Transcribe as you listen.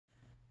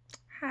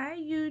Hi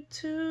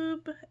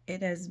YouTube.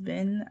 It has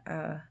been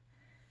a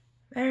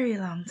very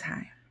long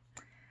time.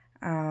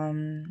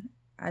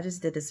 I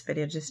just did this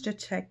video just to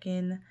check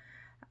in.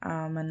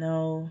 I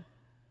know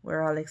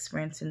we're all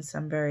experiencing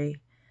some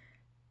very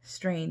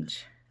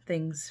strange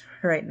things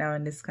right now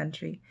in this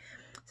country.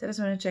 So I just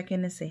want to check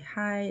in and say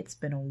hi. It's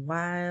been a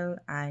while.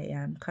 I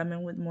am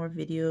coming with more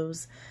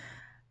videos.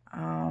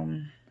 I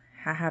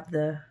have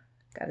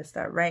gotta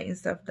start writing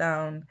stuff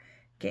down,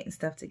 getting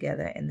stuff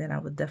together, and then I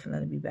will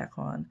definitely be back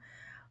on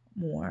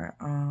more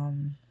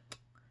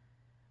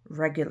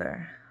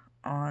regular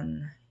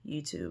on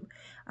YouTube.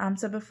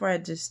 So before I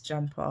just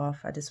jump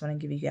off, I just want to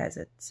give you guys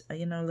a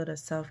little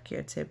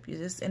self-care tip. You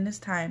just in this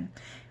time,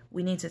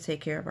 we need to take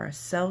care of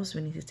ourselves.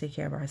 We need to take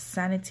care of our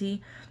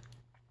sanity.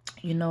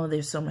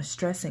 There's so much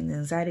stress and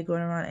anxiety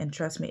going around, and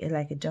trust me,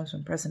 it jumps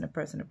from person to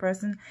person to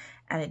person,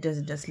 and it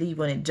doesn't just leave.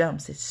 When it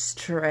jumps, it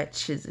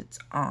stretches its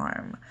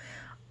arm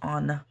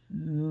on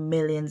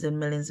millions and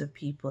millions of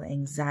people.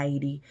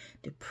 Anxiety,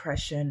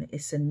 depression.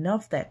 It's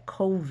enough that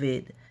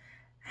COVID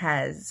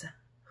has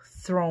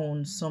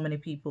thrown so many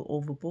people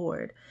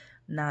overboard.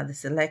 Now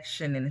this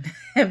election and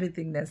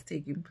everything that's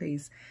taking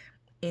place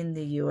in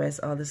the US,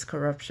 all this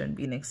corruption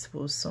being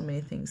exposed, so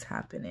many things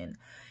happening,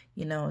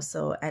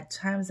 so at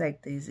times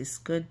like this, it's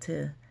good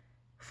to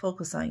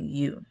focus on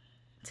you.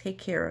 Take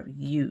care of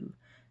you.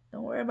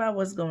 Don't worry about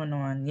what's going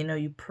on.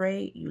 You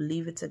pray, you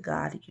leave it to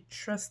God, you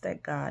trust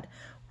that God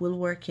will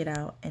work it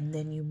out, and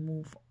then you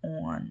move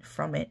on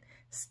from it,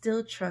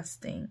 still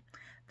trusting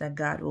that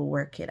God will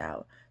work it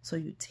out. So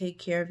you take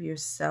care of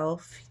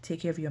yourself,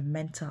 take care of your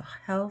mental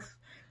health.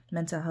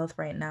 Mental health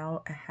right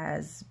now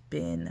has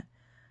been,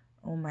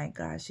 oh my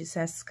gosh, it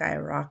has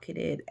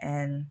skyrocketed.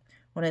 And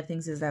one of the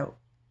things is that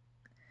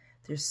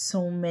there's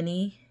so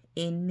many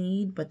in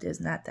need, but there's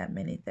not that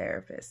many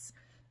therapists.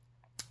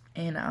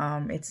 And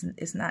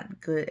it's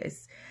not good.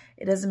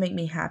 It doesn't make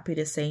me happy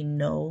to say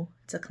no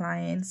to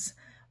clients,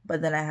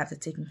 but then I have to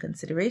take in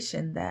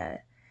consideration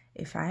that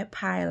if I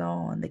pile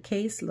on the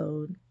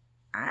caseload,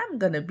 I'm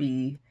gonna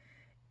be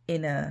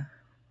in a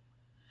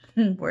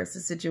worse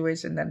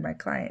situation than my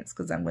clients,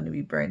 because I'm going to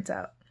be burnt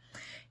out,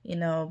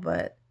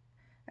 but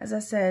as I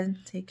said,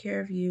 take care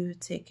of you,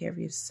 take care of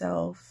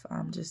yourself.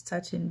 Just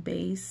touching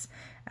base.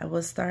 I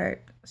will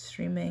start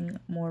streaming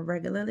more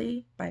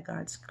regularly by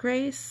God's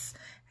grace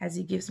as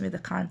He gives me the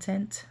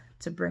content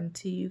to bring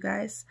to you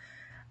guys.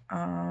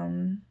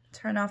 Turn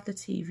off the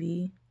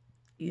TV.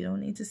 You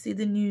don't need to see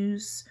the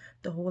news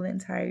the whole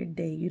entire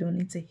day. You don't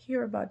need to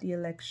hear about the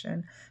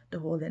election the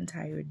whole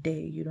entire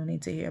day. You don't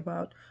need to hear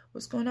about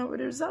what's going on with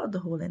the result the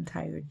whole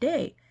entire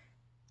day.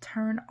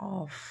 Turn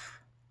off.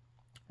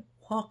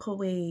 Walk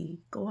away.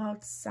 Go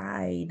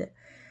outside.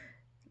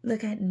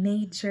 Look at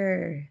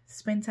nature.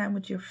 Spend time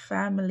with your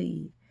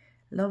family.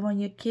 Love on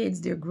your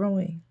kids. They're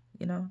growing.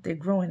 They're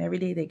growing every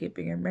day. They get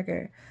bigger and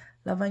bigger.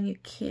 Love on your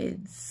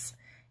kids.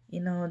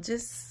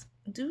 Just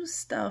do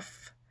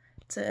stuff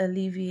to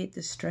alleviate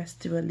the stress,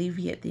 to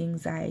alleviate the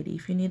anxiety.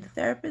 If you need a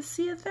therapist,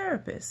 see a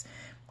therapist,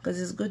 because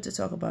it's good to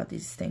talk about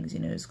these things.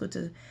 It's good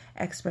to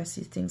express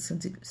these things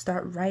and to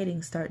start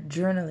writing, start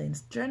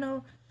journaling.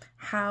 Journal,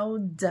 how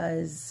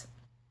does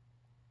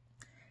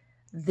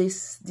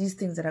these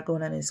things that are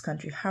going on in this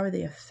country, how are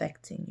they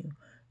affecting you?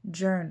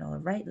 Journal,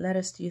 write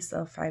letters to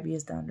yourself 5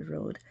 years down the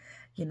road,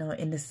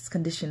 in this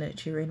condition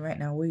that you're in right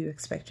now, where you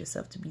expect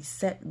yourself to be.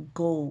 Set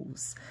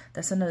goals.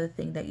 That's another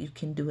thing that you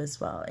can do as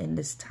well in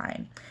this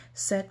time.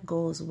 Set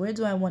goals. Where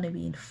do I want to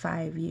be in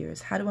 5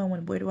 years? Where do I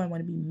want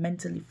to be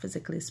mentally,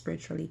 physically,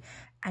 spiritually,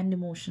 and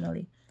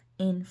emotionally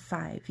in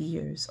 5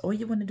 years? Or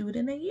you want to do it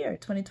in a year,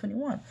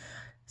 2021.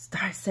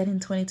 Start setting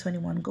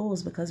 2021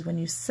 goals, because when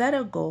you set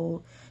a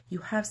goal, you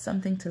have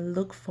something to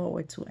look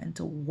forward to and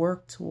to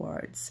work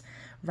towards.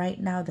 Right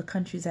now, the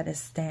country's at a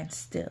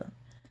standstill,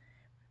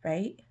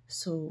 right?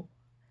 So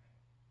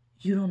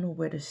you don't know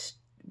where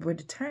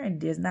to turn.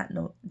 There's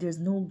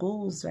no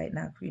goals right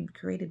now being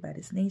created by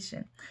this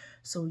nation.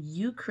 So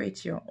you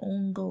create your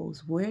own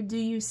goals. Where do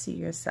you see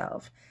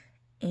yourself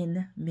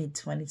in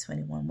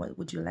mid-2021? What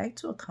would you like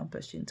to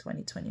accomplish in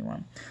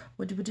 2021?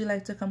 What would you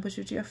like to accomplish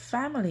with your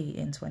family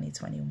in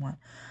 2021?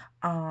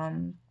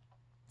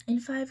 In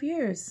 5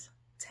 years,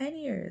 10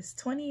 years,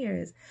 20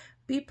 years,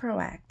 be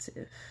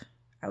proactive.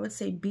 I would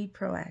say be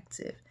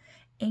proactive.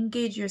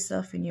 Engage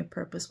yourself in your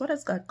purpose. What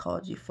has God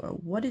called you for?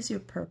 What is your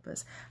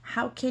purpose?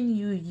 How can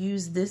you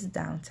use this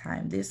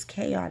downtime, this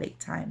chaotic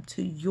time,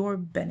 to your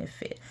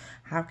benefit?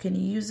 How can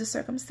you use the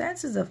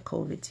circumstances of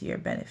COVID to your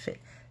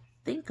benefit?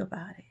 Think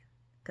about it,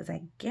 because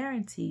I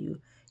guarantee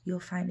you'll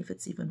find if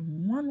it's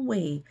even one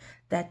way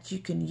that you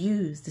can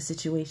use the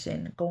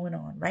situation going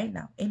on right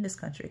now in this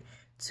country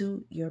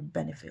to your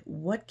benefit.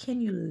 What can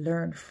you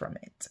learn from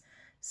it?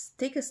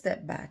 Take a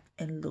step back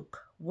and look.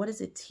 What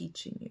is it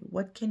teaching you?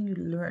 What can you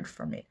learn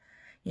from it?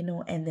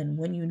 And then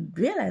when you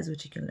realize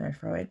what you can learn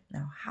from it,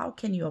 now how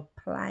can you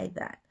apply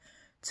that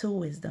to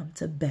wisdom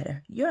to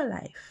better your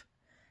life?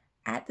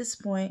 At this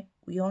point,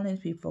 we all need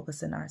to be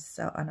focused on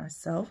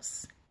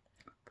ourselves.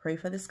 Pray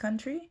for this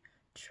country.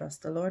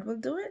 Trust the Lord will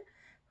do it.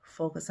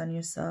 focus on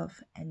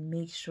yourself and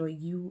make sure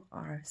you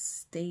are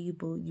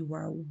stable, you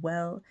are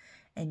well,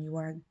 and you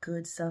are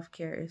good.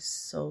 Self-care is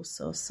so,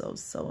 so, so,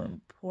 so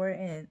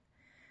important.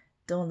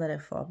 Don't let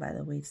it fall by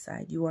the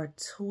wayside. You are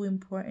too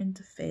important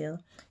to fail.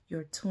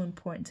 You're too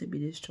important to be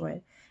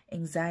destroyed.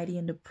 Anxiety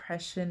and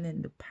depression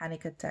and the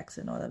panic attacks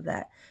and all of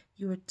that.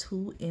 You are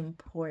too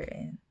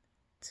important.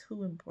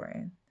 Too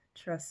important.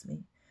 Trust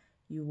me.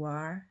 You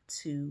are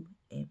too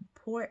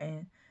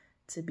important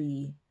to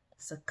be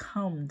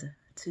succumbed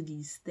to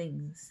these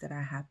things that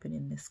are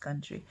happening in this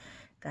country.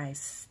 Guys,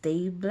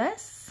 stay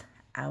blessed.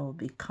 I will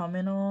be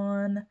coming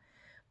on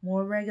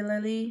more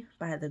regularly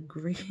by the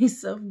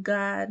grace of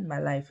God. My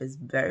life is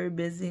very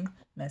busy.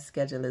 My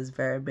schedule is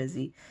very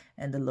busy.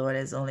 And the Lord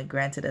has only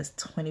granted us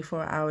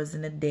 24 hours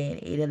in a day. And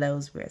 8 of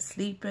those we're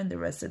sleeping. The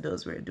rest of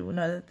those we're doing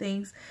other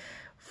things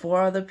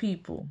for other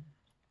people.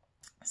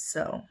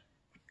 So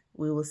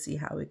we will see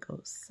how it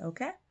goes.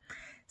 Okay?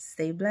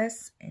 Stay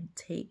blessed and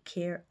take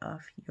care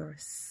of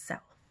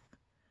yourself.